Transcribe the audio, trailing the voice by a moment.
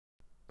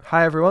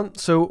Hi everyone,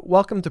 so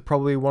welcome to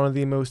probably one of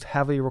the most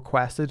heavily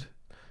requested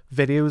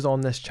videos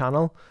on this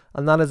channel,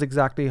 and that is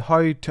exactly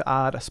how to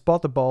add a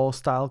spot the ball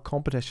style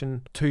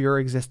competition to your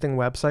existing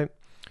website.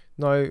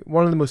 Now,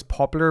 one of the most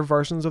popular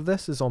versions of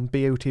this is on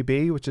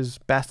BOTB, which is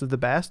best of the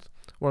best,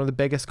 one of the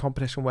biggest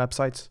competition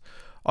websites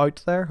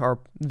out there, or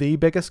the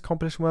biggest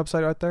competition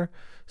website out there.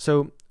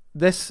 So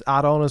this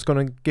add-on is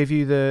going to give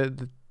you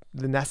the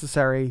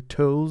necessary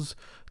tools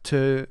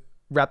to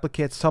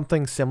replicate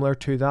something similar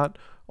to that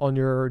on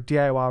your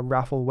DIY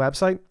raffle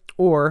website,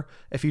 or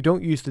if you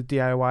don't use the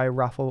DIY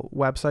raffle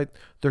website,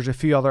 there's a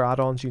few other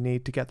add-ons you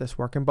need to get this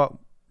working. But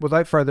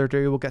without further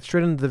ado, we'll get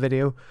straight into the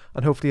video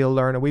and hopefully you'll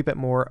learn a wee bit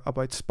more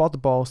about spot the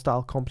ball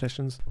style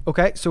competitions.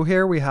 Okay, so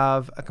here we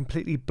have a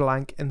completely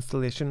blank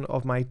installation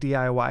of my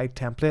DIY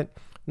template.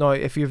 Now,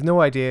 if you have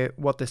no idea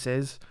what this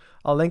is,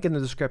 I'll link in the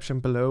description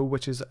below,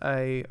 which is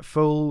a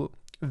full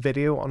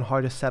video on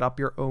how to set up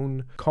your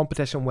own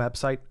competition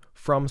website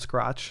from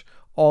scratch,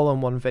 all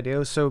in one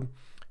video. So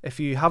if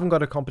you haven't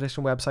got a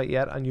competition website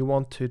yet and you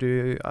want to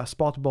do a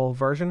spot the ball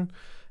version,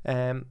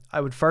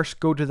 I would first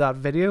go to that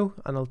video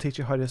and I'll teach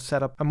you how to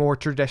set up a more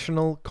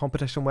traditional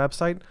competition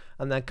website,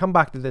 and then come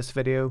back to this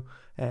video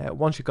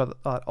once you've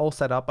got that all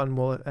set up, and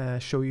we'll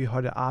show you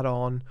how to add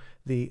on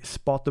the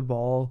spot the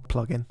ball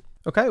plugin.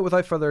 Okay,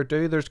 without further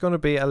ado, there's going to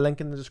be a link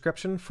in the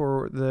description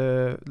for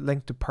the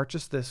link to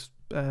purchase this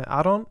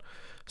add-on.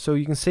 So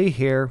you can see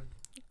here,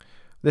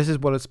 this is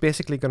what it's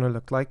basically going to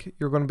look like.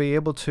 You're going to be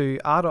able to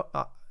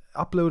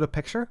upload a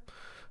picture,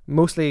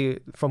 mostly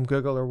from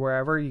Google or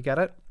wherever you get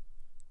it,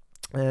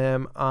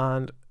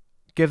 and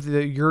give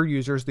your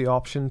users the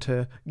option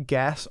to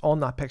guess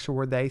on that picture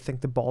where they think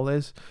the ball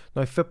is.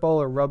 Now,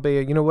 football or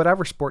rugby, you know,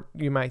 whatever sport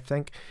you might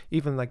think,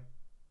 even like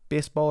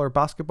baseball or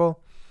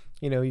basketball,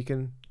 you know, you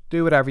can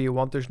do whatever you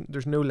want.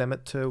 There's no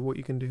limit to what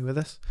you can do with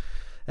this.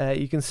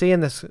 You can see in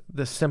this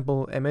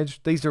simple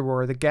image, these are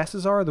where the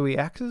guesses are, the wee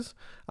X's,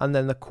 and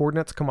then the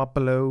coordinates come up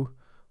below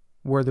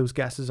where those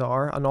guesses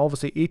are, and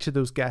obviously each of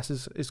those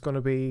guesses is going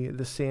to be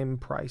the same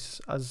price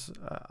as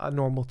a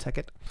normal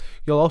ticket.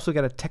 You'll also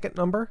get a ticket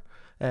number,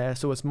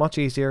 so it's much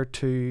easier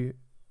to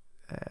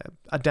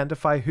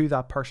identify who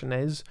that person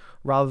is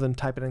rather than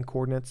typing in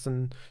coordinates,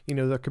 and you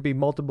know, there could be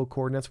multiple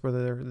coordinates where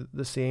they're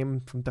the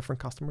same from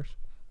different customers.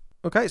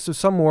 Okay, so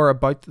some more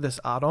about this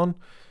add-on.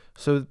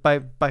 So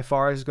by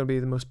far is going to be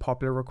the most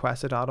popular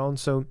requested add-on.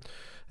 So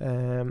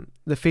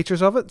the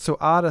features of it: so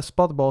add a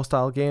spot the ball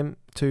style game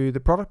to the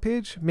product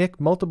page, make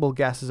multiple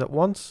guesses at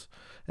once,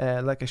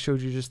 like I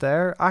showed you just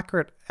there,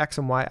 accurate X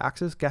and Y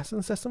axis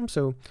guessing system.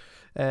 So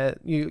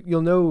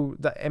you'll know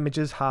that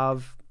images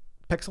have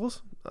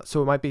pixels,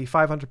 so it might be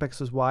 500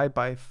 pixels wide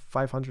by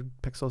 500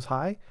 pixels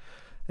high,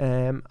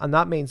 and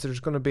that means there's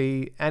going to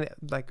be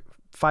like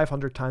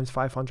 500 times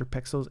 500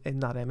 pixels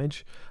in that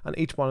image, and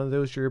each one of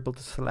those you're able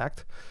to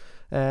select.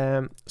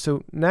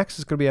 So next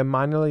is going to be a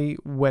manually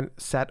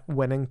set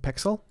winning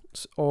pixel,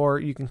 or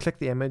you can click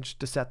the image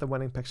to set the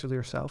winning pixel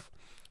yourself.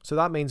 So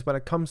that means when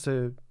it comes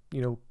to,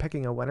 you know,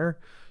 picking a winner,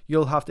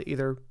 you'll have to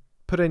either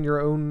put in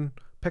your own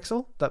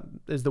pixel that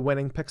is the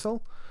winning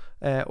pixel,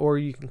 or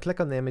you can click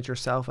on the image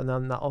yourself and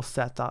then that'll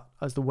set that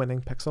as the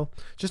winning pixel,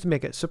 just to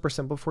make it super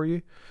simple for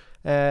you.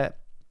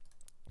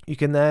 You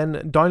can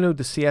then download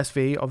the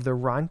CSV of the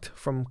ranked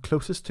from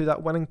closest to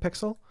that winning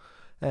pixel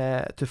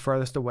to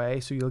furthest away,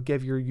 so you'll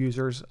give your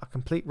users a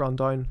complete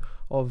rundown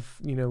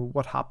of, you know,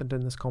 what happened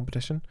in this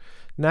competition.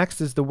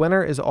 Next is the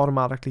winner is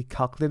automatically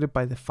calculated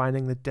by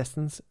finding the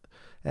distance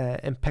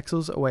in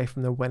pixels away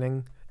from the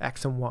winning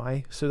X and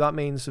Y. So that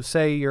means, so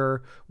say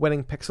your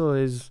winning pixel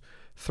is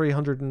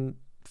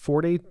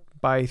 340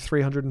 by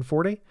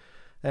 340,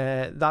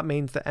 that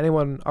means that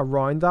anyone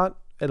around that,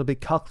 it'll be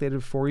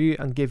calculated for you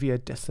and give you a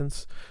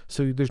distance.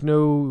 So there's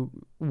no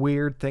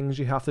weird things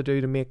you have to do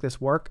to make this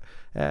work.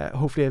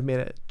 Hopefully I've made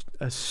it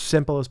as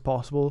simple as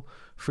possible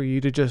for you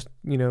to just,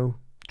 you know,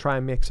 try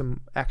and make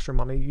some extra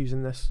money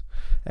using this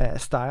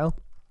style.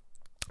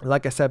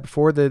 Like I said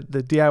before, the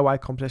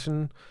DIY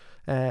competition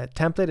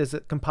template is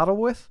it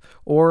compatible with,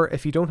 or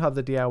if you don't have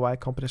the DIY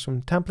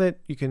competition template,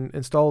 you can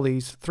install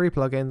these 3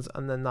 plugins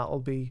and then that'll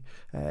be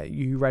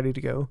you ready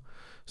to go.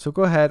 So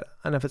go ahead,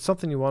 and if it's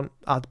something you want,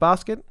 add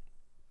basket,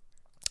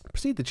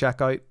 proceed to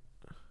checkout,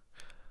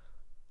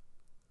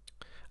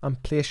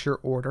 and place your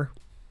order.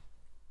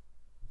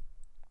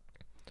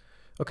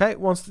 Okay,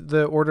 once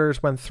the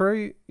orders went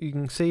through, you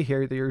can see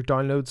here that your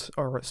downloads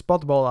are spot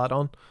the ball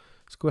add-on.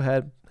 So go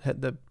ahead,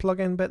 hit the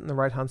plugin bit on the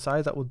right hand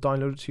side, that will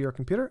download it to your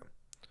computer.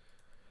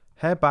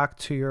 Head back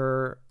to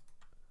your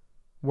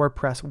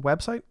WordPress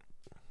website.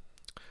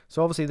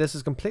 So obviously this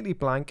is completely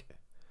blank.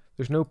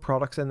 There's no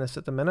products in this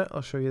at the minute,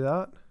 I'll show you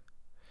that.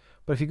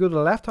 But if you go to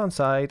the left hand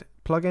side,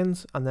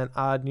 plugins, and then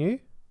add new,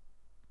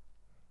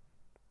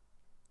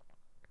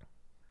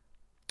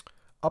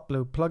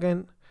 upload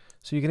plugin.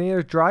 So you can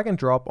either drag and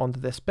drop onto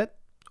this bit,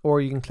 or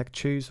you can click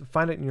choose,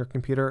 find it in your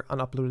computer and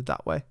upload it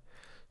that way.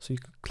 So you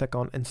can click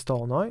on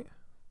install now,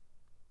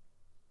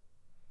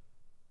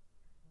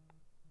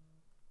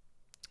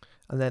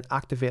 and then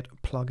activate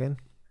plugin.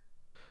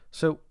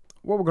 So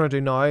what we're going to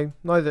do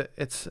now that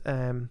it's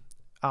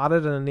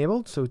added and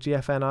enabled, so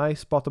GFNI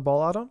Spot the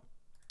Ball add-on,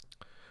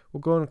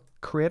 we'll go and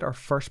create our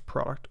first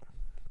product.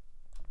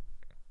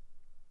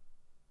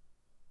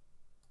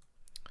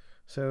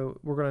 So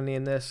we're going to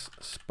name this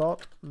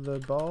Spot the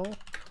Ball.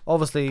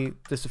 Obviously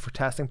this is for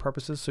testing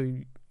purposes, so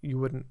you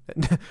wouldn't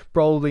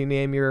probably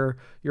name your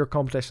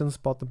competition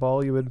Spot the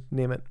Ball. You would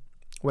name it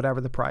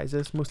whatever the prize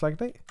is, most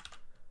likely.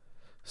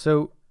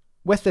 So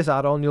with this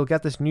add-on, you'll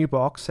get this new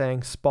box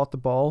saying Spot the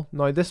Ball.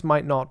 Now this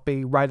might not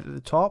be right at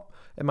the top,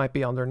 it might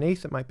be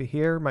underneath, it might be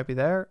here, it might be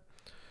there.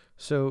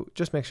 So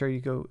just make sure you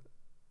go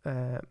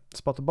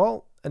Spot the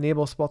Ball,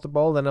 enable Spot the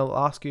Ball, then it'll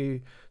ask you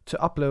to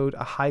upload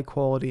a high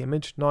quality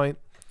image. Now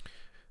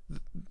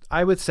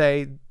I would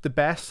say the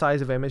best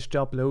size of image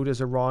to upload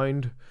is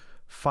around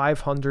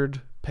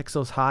 500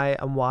 pixels high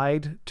and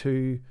wide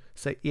to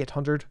say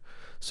 800.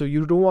 So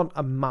you don't want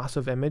a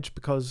massive image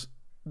because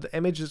the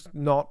image is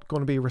not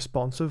going to be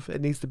responsive.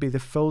 It needs to be the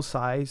full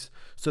size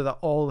so that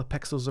all the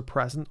pixels are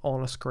present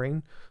on a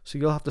screen. So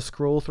you'll have to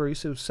scroll through.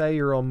 So say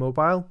you're on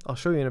mobile, I'll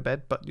show you in a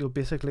bit, but you'll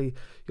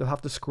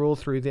have to scroll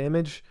through the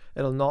image.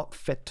 It'll not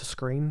fit to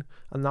screen,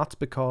 and that's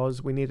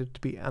because we need it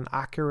to be an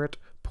accurate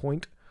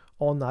point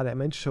on that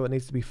image, so it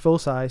needs to be full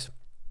size.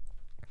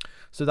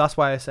 So that's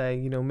why I say,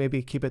 you know,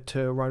 maybe keep it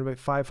to around about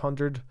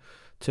 500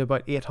 to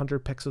about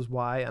 800 pixels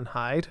wide and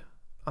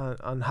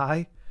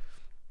high.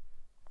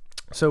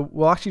 So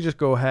we'll actually just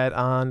go ahead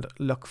and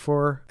look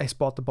for a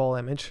Spot the Ball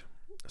image.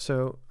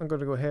 So I'm going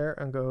to go here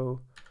and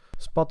go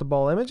Spot the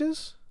Ball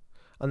images,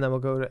 and then we'll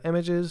go to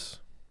images.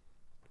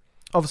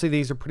 Obviously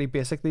these are pretty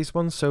basic, these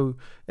ones, so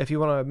if you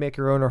want to make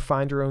your own or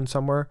find your own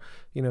somewhere,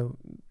 you know,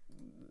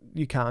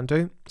 you can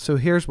do. So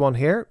here's one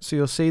here. So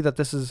you'll see that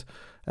this is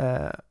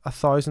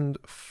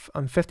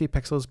 1050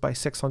 pixels by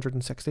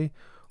 660.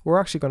 We're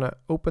actually going to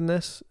open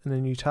this in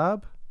a new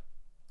tab.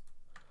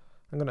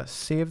 I'm going to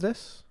save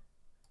this,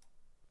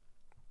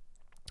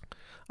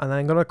 and then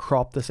I'm going to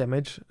crop this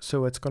image.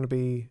 So it's going to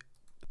be,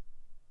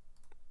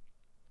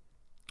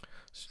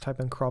 just type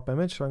in crop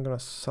image. So I'm going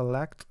to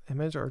select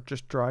image or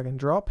just drag and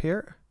drop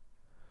here.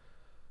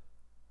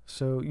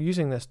 So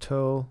using this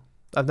tool,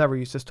 I've never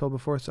used this tool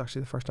before. It's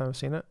actually the first time I've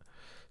seen it.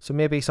 So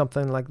maybe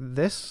something like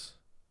this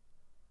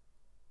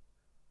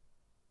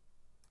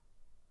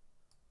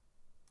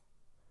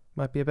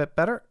might be a bit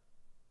better.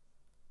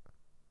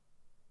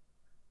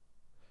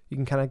 You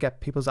can kind of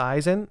get people's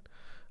eyes in,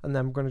 and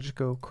then we're going to just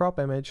go crop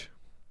image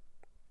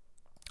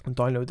and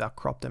download that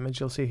cropped image.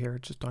 You'll see here,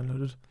 it's just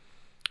downloaded.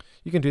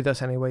 You can do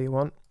this any way you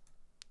want.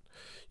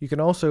 You can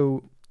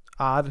also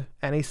add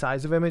any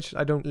size of image.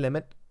 I don't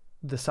limit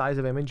the size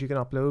of image you can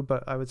upload,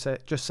 but I would say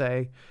just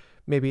say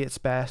maybe it's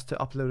best to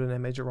upload an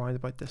image around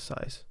about this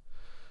size.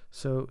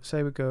 So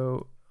say we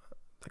go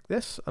like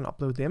this and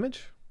upload the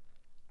image.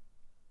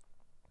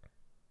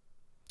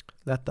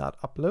 Let that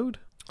upload.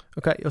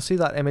 Okay, you'll see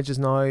that image is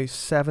now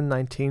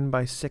 719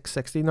 by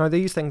 660. Now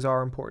these things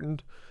are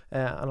important,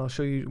 and I'll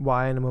show you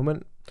why in a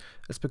moment.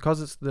 It's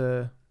because it's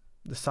the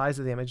size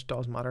of the image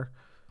does matter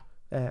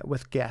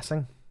with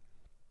guessing.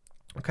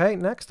 Okay,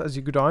 next, as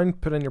you go down,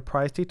 put in your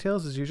price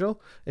details as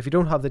usual. If you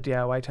don't have the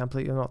DIY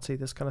template, you'll not see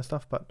this kind of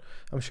stuff, but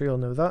I'm sure you'll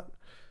know that.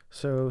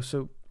 So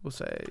we'll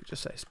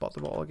just say Spot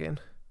the Ball again.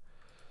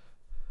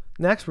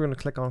 Next, we're going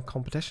to click on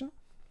competition.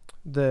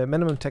 The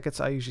minimum tickets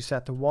I usually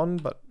set to 1,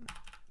 but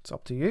it's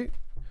up to you.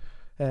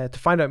 To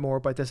find out more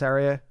about this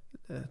area,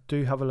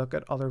 do have a look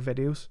at other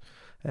videos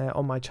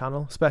on my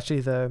channel, especially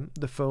the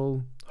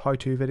full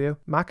how-to video.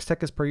 Max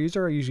tickets per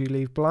user, I usually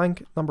leave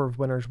blank. Number of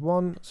winners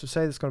 1. So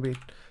say it's going to be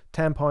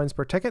 £10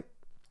 per ticket.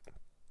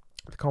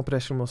 The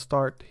competition will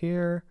start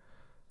here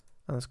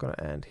and it's going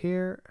to end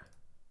here.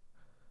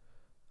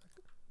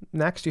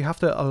 Next, you have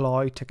to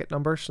allow ticket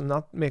numbers, and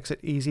that makes it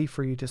easy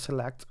for you to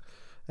select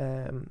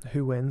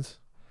who wins.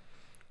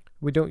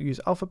 We don't use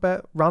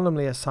alphabet.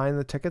 Randomly assign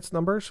the tickets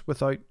numbers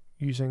without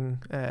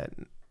using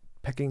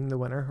picking the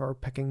winner or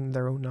picking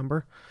their own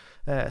number.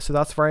 So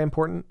that's very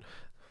important.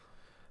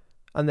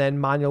 And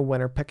then manual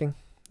winner picking.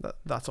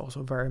 That's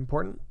also very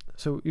important.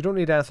 So you don't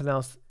need anything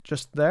else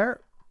just there.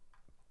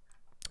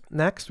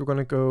 Next, we're going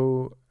to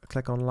go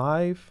click on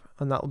live,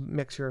 and that'll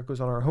make sure it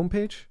goes on our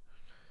homepage.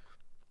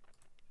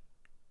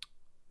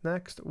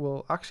 Next,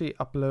 we'll actually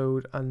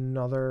upload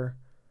another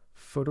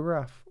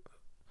photograph.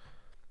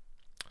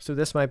 So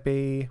this might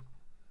be,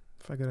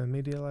 if I go to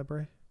media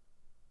library.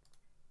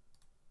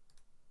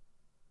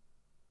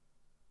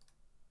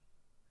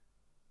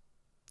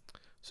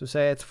 So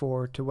say it's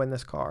to win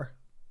this car.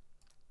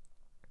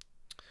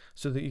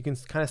 So that you can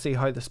kind of see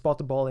how the Spot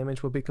the Ball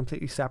image will be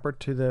completely separate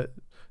to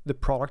the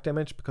product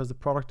image, because the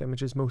product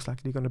image is most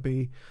likely going to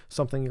be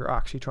something you're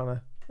actually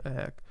trying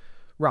to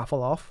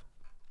raffle off.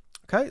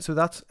 Okay, so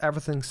that's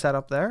everything set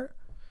up there.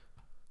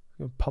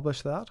 We'll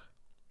publish that.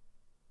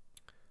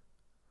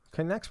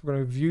 Okay, next we're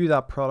going to view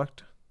that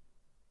product.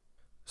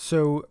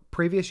 So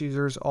previous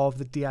users of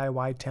the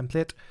DIY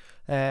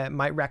template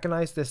might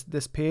recognize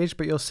this page,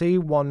 but you'll see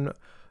one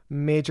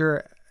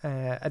major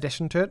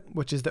addition to it,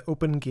 which is the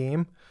open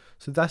game.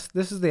 So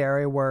this is the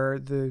area where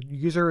the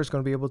user is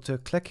going to be able to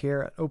click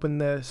here and open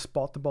the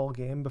spot the ball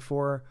game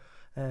before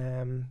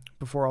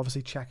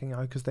obviously checking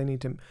out, because they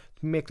need to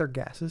make their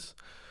guesses.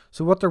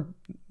 So what they're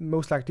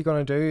most likely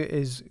going to do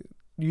is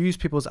use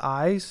people's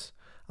eyes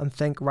and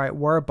think, right,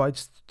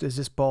 whereabouts is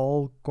this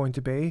ball going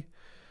to be?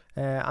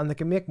 And they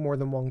can make more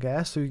than one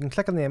guess. So you can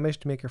click on the image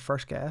to make your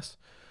first guess.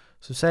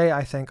 So say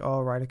I think,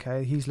 oh right,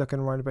 okay, he's looking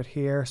around about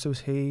here, so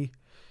is he.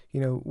 You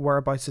know,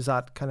 whereabouts is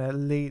that kind of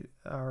lead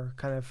or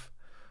kind of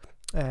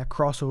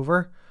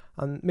crossover,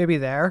 and maybe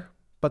there.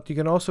 But you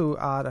can also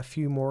add a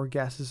few more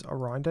guesses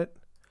around it.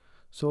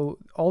 So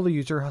all the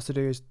user has to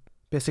do is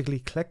basically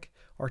click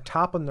or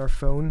tap on their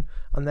phone,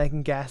 and they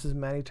can guess as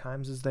many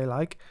times as they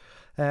like.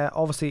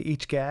 Obviously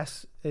each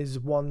guess is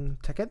one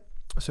ticket,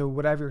 so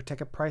whatever your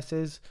ticket price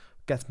is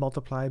gets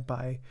multiplied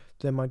by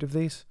the amount of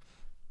these.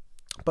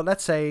 But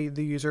let's say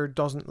the user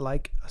doesn't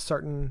like a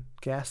certain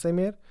guess they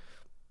made.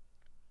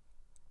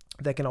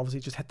 They can obviously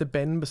just hit the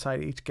bin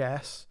beside each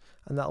guess,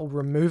 and that'll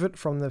remove it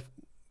from the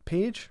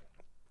page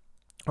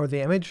or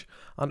the image,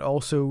 and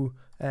also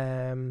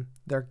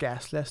their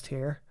guess list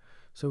here.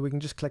 So we can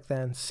just click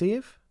then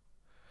save.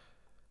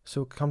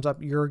 So it comes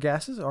up your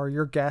guesses or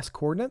your guess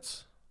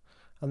coordinates,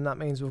 and that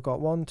means we've got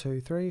 1,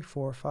 2, 3,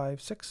 4,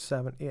 5, 6,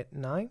 7, 8,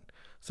 9.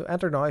 So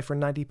enter now for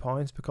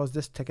 £90, because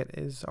this ticket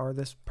is, or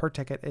this per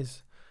ticket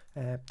is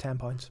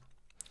 £10.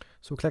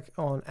 So click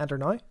on enter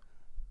now.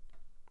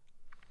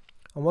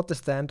 And what this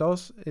then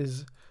does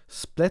is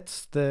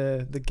splits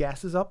the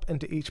guesses up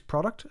into each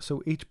product.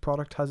 So each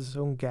product has its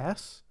own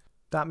guess.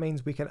 That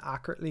means we can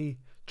accurately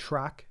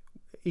track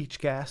each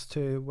guess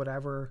to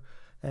whatever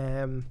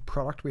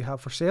product we have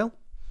for sale.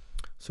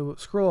 So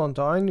scroll on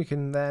down, you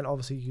can then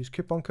obviously use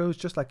coupon codes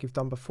just like you've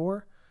done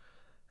before.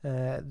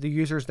 The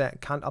users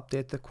that can't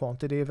update the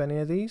quantity of any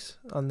of these,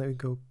 and then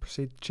go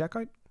proceed to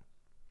checkout.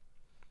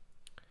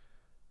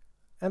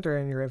 Enter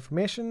in your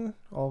information,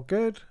 all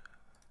good.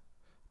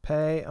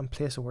 Pay and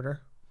place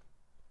order.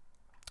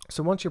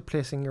 So once you're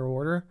placing your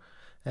order,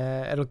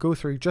 it'll go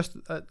through just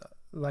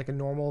like a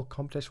normal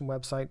competition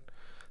website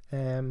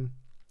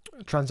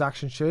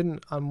transaction should,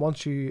 and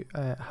once you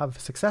have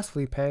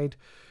successfully paid,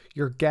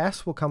 your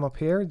guess will come up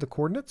here, the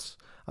coordinates,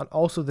 and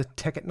also the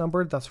ticket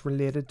number that's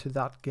related to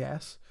that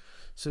guess.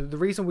 So the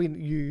reason we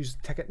use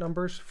ticket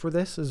numbers for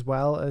this as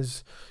well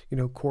as, you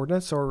know,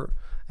 coordinates, or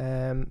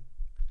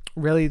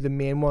really the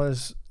main one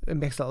is it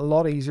makes it a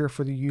lot easier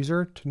for the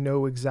user to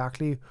know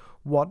exactly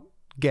what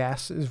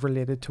guess is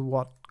related to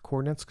what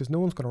coordinates, because no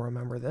one's going to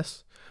remember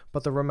this,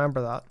 but they'll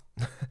remember that,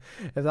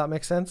 if that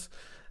makes sense.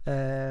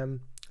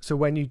 So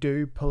when you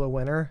do pull a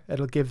winner,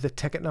 it'll give the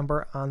ticket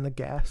number and the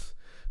guess,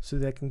 so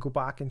they can go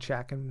back and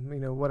check and, you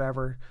know,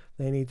 whatever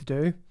they need to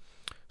do.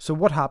 So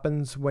what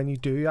happens when you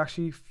do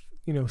actually,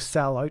 you know,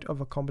 sell out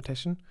of a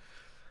competition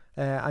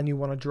and you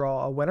want to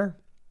draw a winner?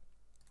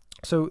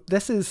 So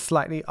this is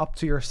slightly up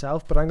to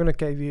yourself, but I'm going to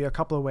give you a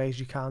couple of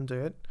ways you can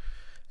do it.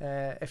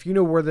 If you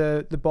know where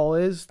the ball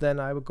is, then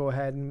I would go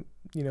ahead and,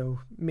 you know,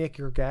 make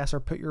your guess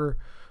or put your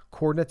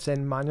coordinates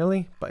in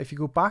manually. But if you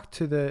go back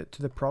to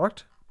the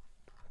product,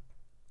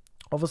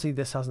 obviously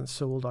this hasn't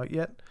sold out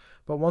yet,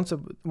 but once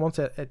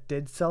it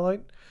did sell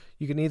out,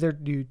 you can either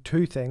do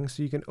two things.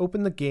 So you can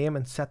open the game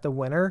and set the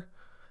winner,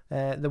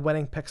 the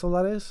winning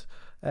pixel that is,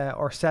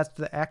 or set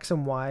the X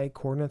and Y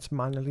coordinates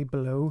manually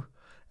below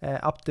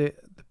up the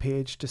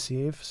page to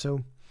save.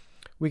 So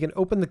we can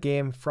open the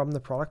game from the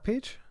product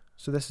page.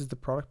 So this is the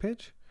product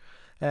page,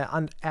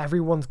 and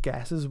everyone's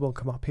guesses will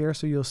come up here.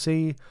 So you'll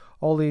see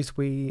all these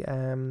wee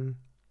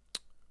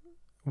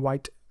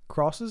white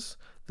crosses.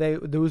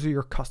 Those are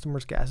your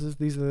customers' guesses.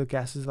 These are the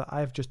guesses that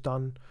I've just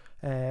done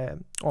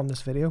on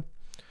this video.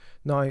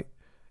 Now,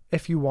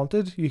 if you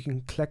wanted, you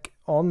can click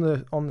on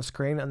the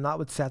screen, and that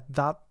would set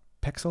that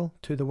pixel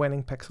to the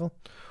winning pixel.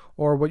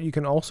 Or what you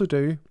can also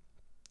do,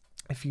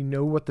 if you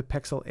know what the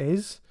pixel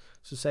is,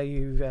 so say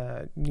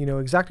you know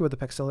exactly what the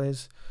pixel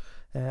is,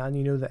 and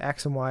you know the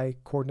X and Y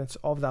coordinates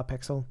of that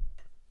pixel,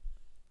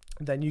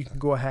 then you can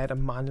go ahead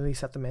and manually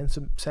set them in.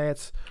 So say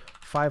it's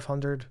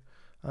 500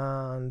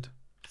 and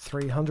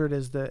 300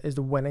 is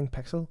the winning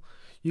pixel.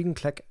 You can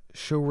click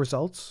show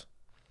results,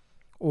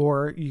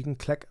 or you can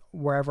click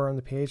wherever on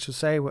the page. So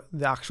say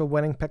the actual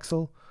winning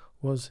pixel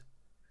was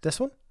this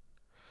one,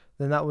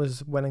 then that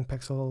was winning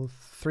pixel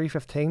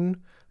 315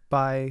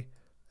 by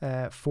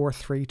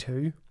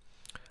 432,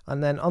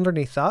 and then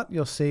underneath that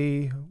you'll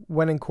see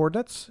winning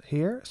coordinates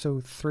here, so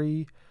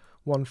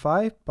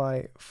 315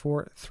 by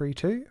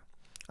 432,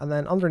 and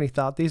then underneath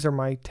that these are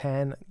my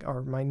 10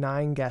 or my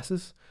 9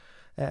 guesses,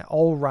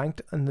 all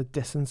ranked in the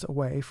distance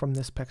away from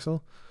this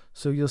pixel.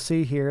 So you'll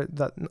see here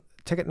that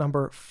ticket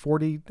number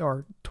 40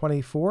 or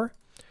 24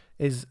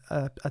 is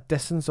a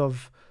distance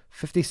of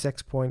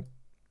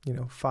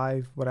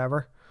 56.5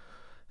 whatever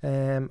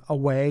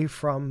away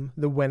from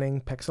the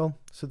winning pixel.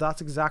 So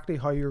that's exactly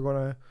how you're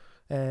going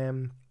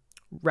to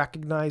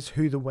recognize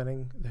who the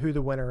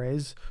winner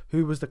is,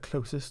 who was the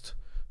closest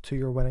to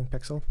your winning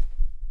pixel.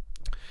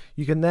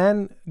 You can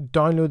then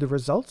download the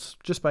results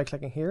just by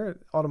clicking here.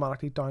 It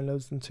automatically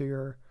downloads into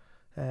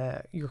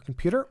your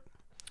computer.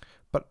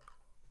 But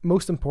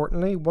most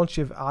importantly, once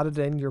you've added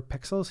in your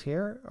pixels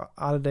here,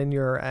 added in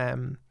your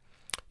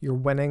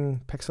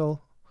winning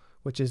pixel,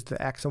 which is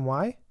the X and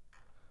Y.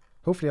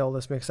 Hopefully all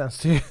this makes sense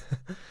to you.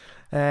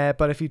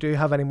 But if you do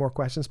have any more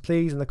questions,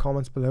 please in the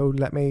comments below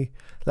let me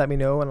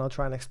know, and I'll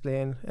try and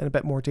explain in a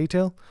bit more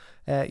detail.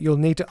 You'll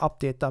need to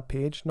update that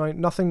page. Now,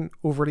 nothing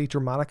overly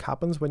dramatic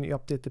happens when you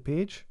update the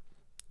page.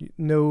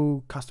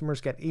 No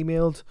customers get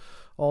emailed,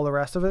 all the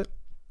rest of it.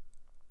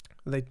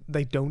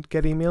 They don't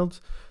get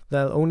emailed.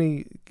 They'll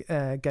only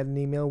get an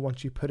email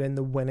once you put in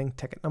the winning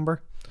ticket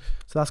number.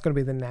 So that's going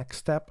to be the next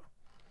step.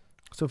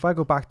 So if I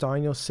go back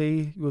down, you'll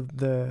see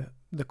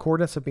the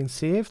coordinates have been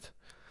saved.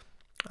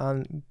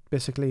 And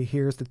basically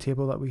here's the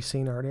table that we've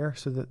seen earlier.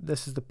 So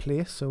this is the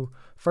place. So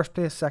first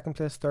place, second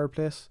place, third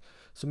place.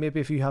 So maybe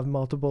if you have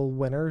multiple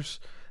winners,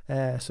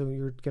 so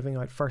you're giving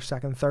out first,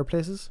 second, third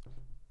places,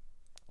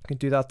 you can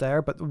do that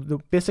there.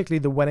 But basically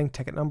the winning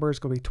ticket number is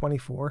going to be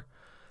 24.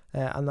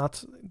 And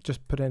that's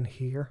just put in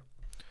here.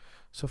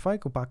 So if I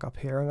go back up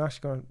here, I'm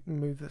actually going to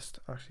move this.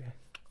 Actually,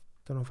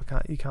 don't know if I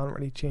can. You can't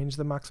really change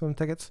the maximum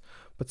tickets.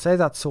 But say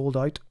that's sold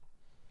out.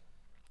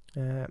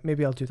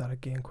 Maybe I'll do that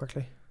again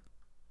quickly.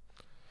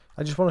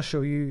 I just want to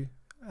show you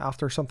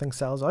after something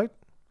sells out.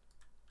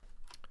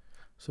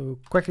 So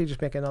quickly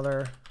just make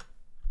another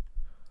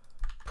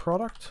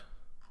product.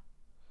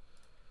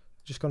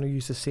 Just going to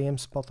use the same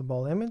spot the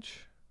ball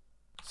image.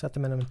 Set the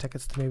minimum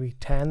tickets to maybe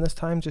 10 this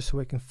time, just so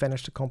we can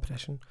finish the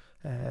competition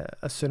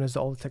as soon as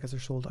all the tickets are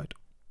sold out.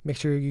 Make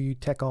sure you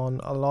tick on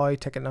allow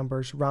ticket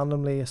numbers,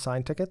 randomly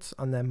assign tickets,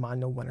 and then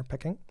manual winner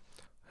picking.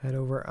 Head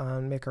over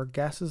and make our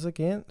guesses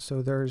again.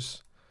 So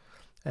there's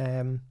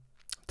 10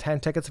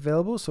 tickets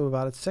available, so we've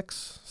added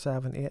 6,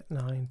 7, 8,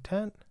 9,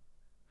 10.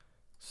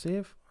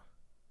 Save.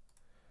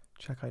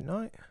 Check out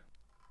now.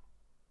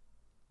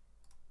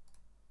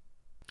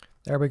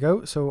 There we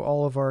go. So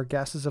all of our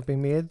guesses have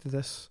been made.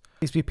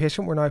 Please be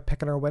patient. We're now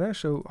picking our winner.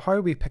 So how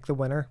do we pick the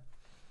winner?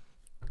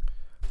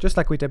 Just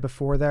like we did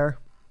before there.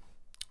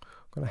 I'm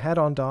going to head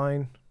on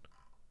down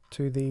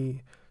to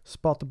the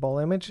spot the ball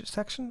image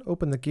section,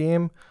 open the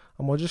game,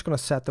 and we're just going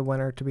to set the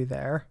winner to be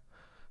there.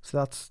 So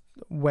that's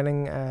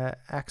winning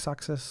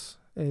x-axis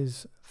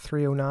is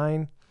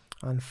 309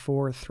 and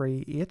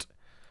 438.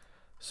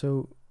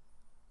 So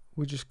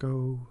we just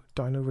go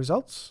download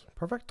results.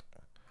 Perfect.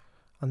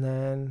 And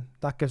then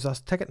that gives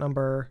us ticket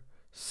number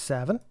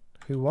 7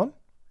 who won.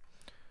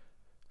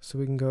 So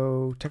we can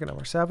go ticket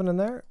number 7 in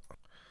there.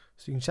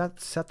 So you can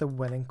set the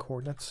winning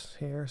coordinates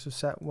here. So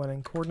set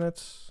winning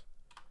coordinates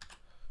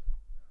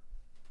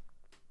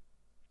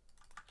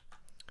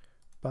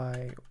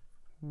by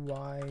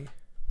Y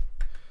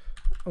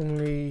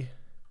only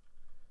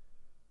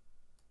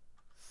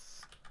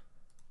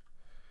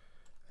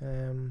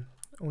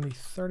only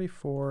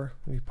 34,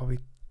 maybe probably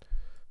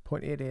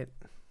 0.88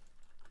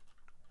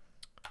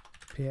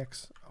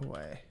 px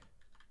away.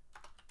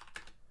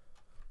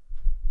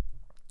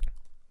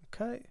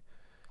 Okay,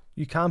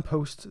 you can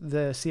post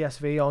the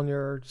CSV on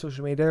your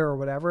social media or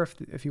whatever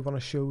if you want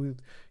to show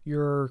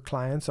your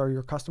clients or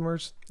your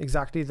customers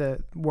exactly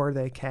where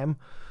they came,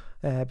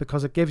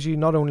 because it gives you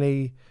not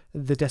only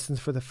the distance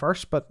for the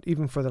first but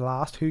even for the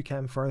last, who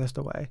came furthest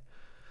away.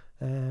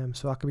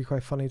 So that could be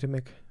quite funny to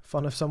make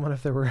fun of someone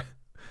if they were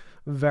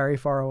very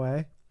far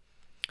away.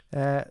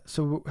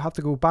 So we have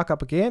to go back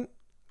up again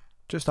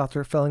just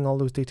after filling all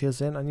those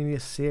details in, and you need to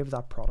save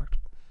that product.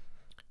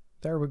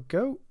 There we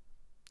go.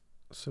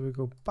 So we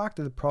go back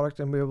to the product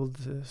and we're able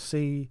to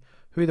see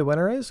who the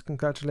winner is.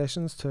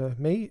 Congratulations to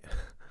me.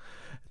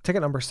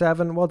 Ticket number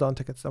 7. Well done,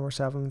 tickets number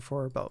 7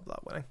 for blah, blah, blah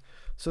winning.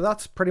 So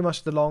that's pretty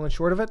much the long and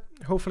short of it.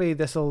 Hopefully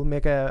this will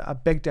make a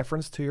big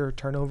difference to your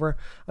turnover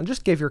and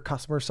just give your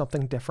customers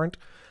something different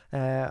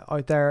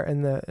out there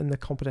in the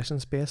competition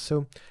space.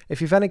 So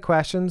if you have any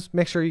questions,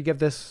 make sure you give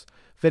this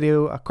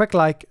video a quick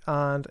like,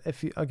 and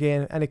if you,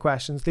 again, any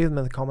questions, leave them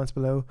in the comments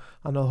below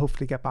and I'll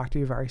hopefully get back to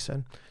you very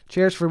soon.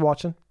 Cheers for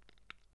watching.